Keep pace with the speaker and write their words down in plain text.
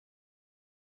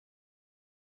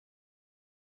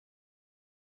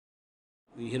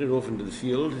We headed off into the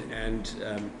field and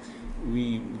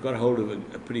we got hold of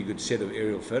a pretty good set of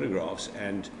aerial photographs,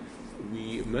 and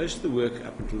most of the work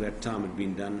up until that time had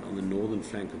been done on the northern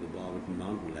flank of the Barberton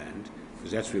mountain land,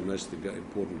 because that's where most of the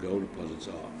important gold deposits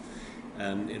are.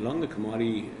 Along the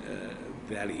Komatiite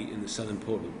Valley in the southern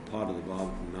part of the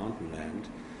Barberton mountain land,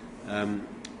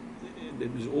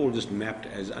 it was all just mapped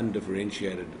as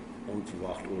undifferentiated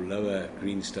onverwacht or lower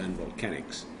greenstone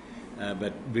volcanics.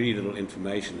 But very little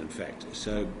information, in fact.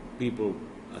 So people,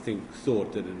 I think,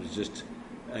 thought that it was just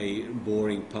a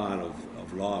boring pile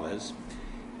of lavas.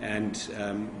 And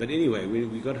but anyway,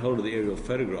 we got hold of the aerial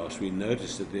photographs. We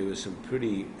noticed that there were some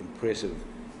pretty impressive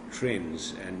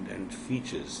trends and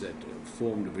features that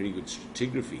formed a very good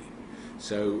stratigraphy.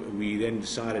 So we then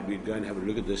decided we'd go and have a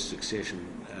look at this succession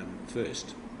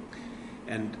first.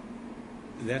 And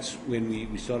that's when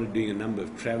we started doing a number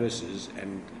of traverses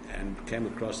and came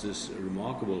across this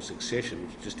remarkable succession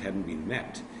which just hadn't been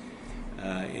mapped,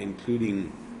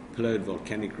 including pillared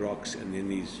volcanic rocks and then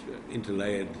these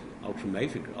interlayered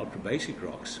ultrabasic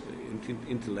rocks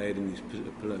interlayered in these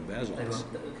pillared basalts.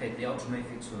 The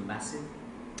ultramafics were massive?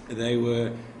 They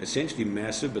were essentially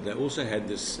massive, but they also had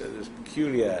this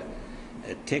peculiar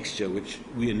texture, which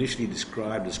we initially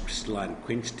described as crystalline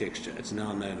quench texture. It's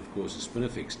now known, of course, as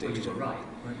spinifex texture. Well, you were right.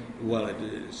 Well,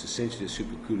 it's essentially a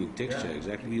supercooling texture, yeah.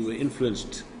 Exactly. We were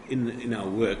influenced in our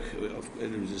work.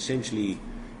 It was essentially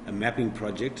a mapping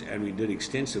project, and we did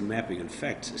extensive mapping. In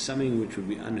fact, something which would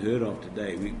be unheard of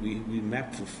today, we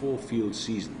mapped for 4 field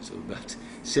seasons, of about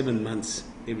 7 months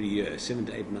every year, 7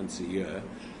 to 8 months a year,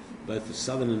 both the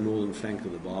southern and northern flank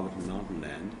of the Barberton mountain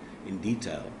land in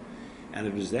detail. And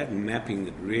it was that mapping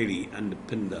that really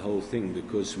underpinned the whole thing,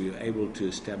 because we were able to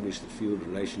establish the field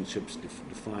relationships,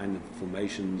 define the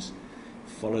formations,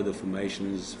 follow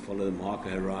the marker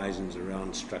horizons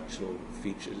around structural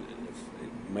features,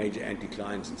 major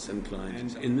anticlines and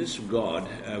synclines. And in this regard,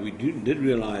 we did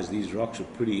realize these rocks were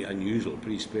pretty unusual,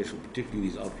 pretty special, particularly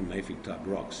these ultramafic type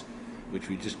rocks, which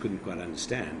we just couldn't quite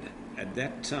understand. At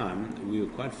that time, we were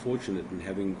quite fortunate in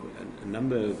having a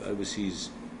number of overseas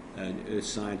earth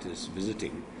scientists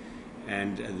visiting,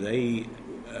 and they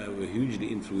were hugely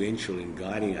influential in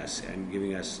guiding us and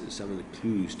giving us some of the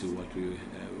clues to what we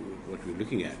were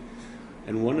looking at.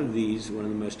 And one of the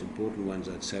most important ones,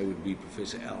 I'd say, would be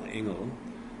Professor Al Engel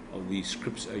of the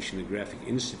Scripps Oceanographic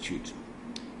Institute.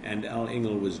 And Al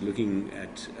Engel was looking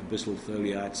at abyssal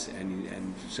tholiites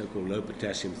and so-called low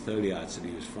potassium tholiites that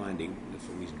he was finding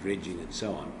from his dredging and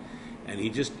so on. And he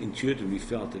just intuitively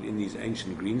felt that in these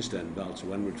ancient greenstone belts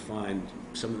one would find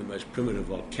some of the most primitive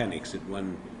volcanics that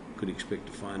one could expect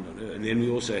to find on Earth. And then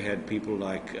we also had people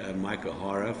like Mike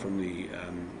O'Hara from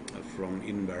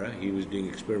Edinburgh. He was doing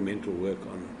experimental work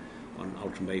on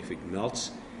ultramafic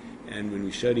melts. And when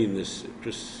we showed him this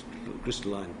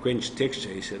crystalline quench texture,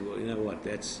 he said, well, you know what,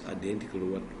 that's identical to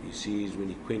what he sees when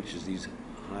he quenches these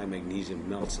high magnesium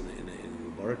melts in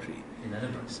a laboratory. In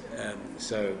Edinburgh.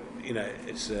 So, you know,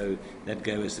 that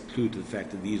gave us the clue to the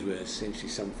fact that these were essentially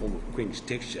some form of quench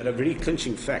texture. And a very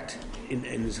clinching fact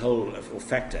in this whole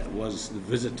factor was the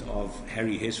visit of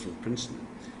Harry Hess from Princeton.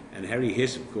 And Harry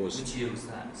Hess, of course... Which year was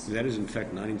that? That is, in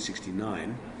fact,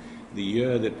 1969, the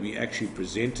year that we actually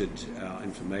presented our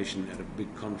information at a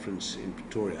big conference in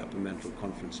Pretoria, Upper Mantle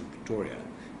Conference in Pretoria,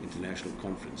 international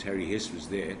conference. Harry Hess was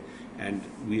there, and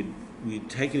we had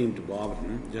taken him to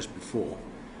Barberton just before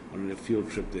on a field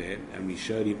trip there, and we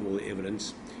showed him all the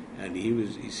evidence, and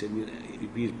he said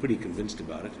he was pretty convinced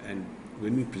about it. And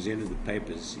when we presented the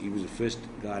papers, he was the first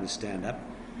guy to stand up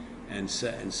and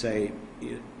say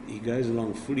he goes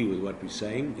along fully with what we're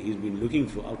saying. He's been looking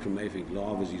for ultramafic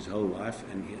lavas his whole life,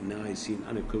 and now he's seen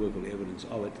unequivocal evidence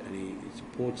of it, and he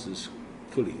supports this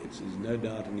fully. There's no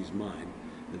doubt in his mind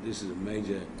that this is a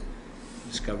major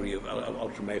discovery of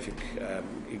ultramafic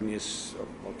igneous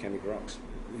volcanic rocks.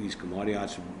 These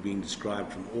komatiites are being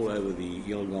described from all over the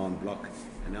Viljoen block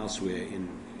and elsewhere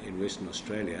in Western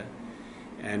Australia.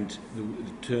 And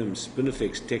the term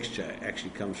spinifex texture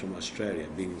actually comes from Australia,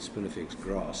 being the spinifex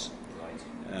grass.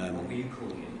 Right. What were you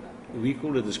calling it? We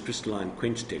called it this crystalline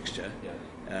quench texture,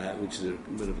 yeah. Which is a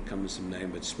bit of a cumbersome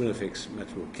name, but spinifex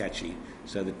much more catchy.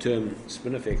 So the term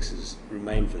spinifex has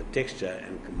remained for the texture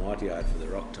and komatiite for the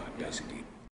rock type, basically.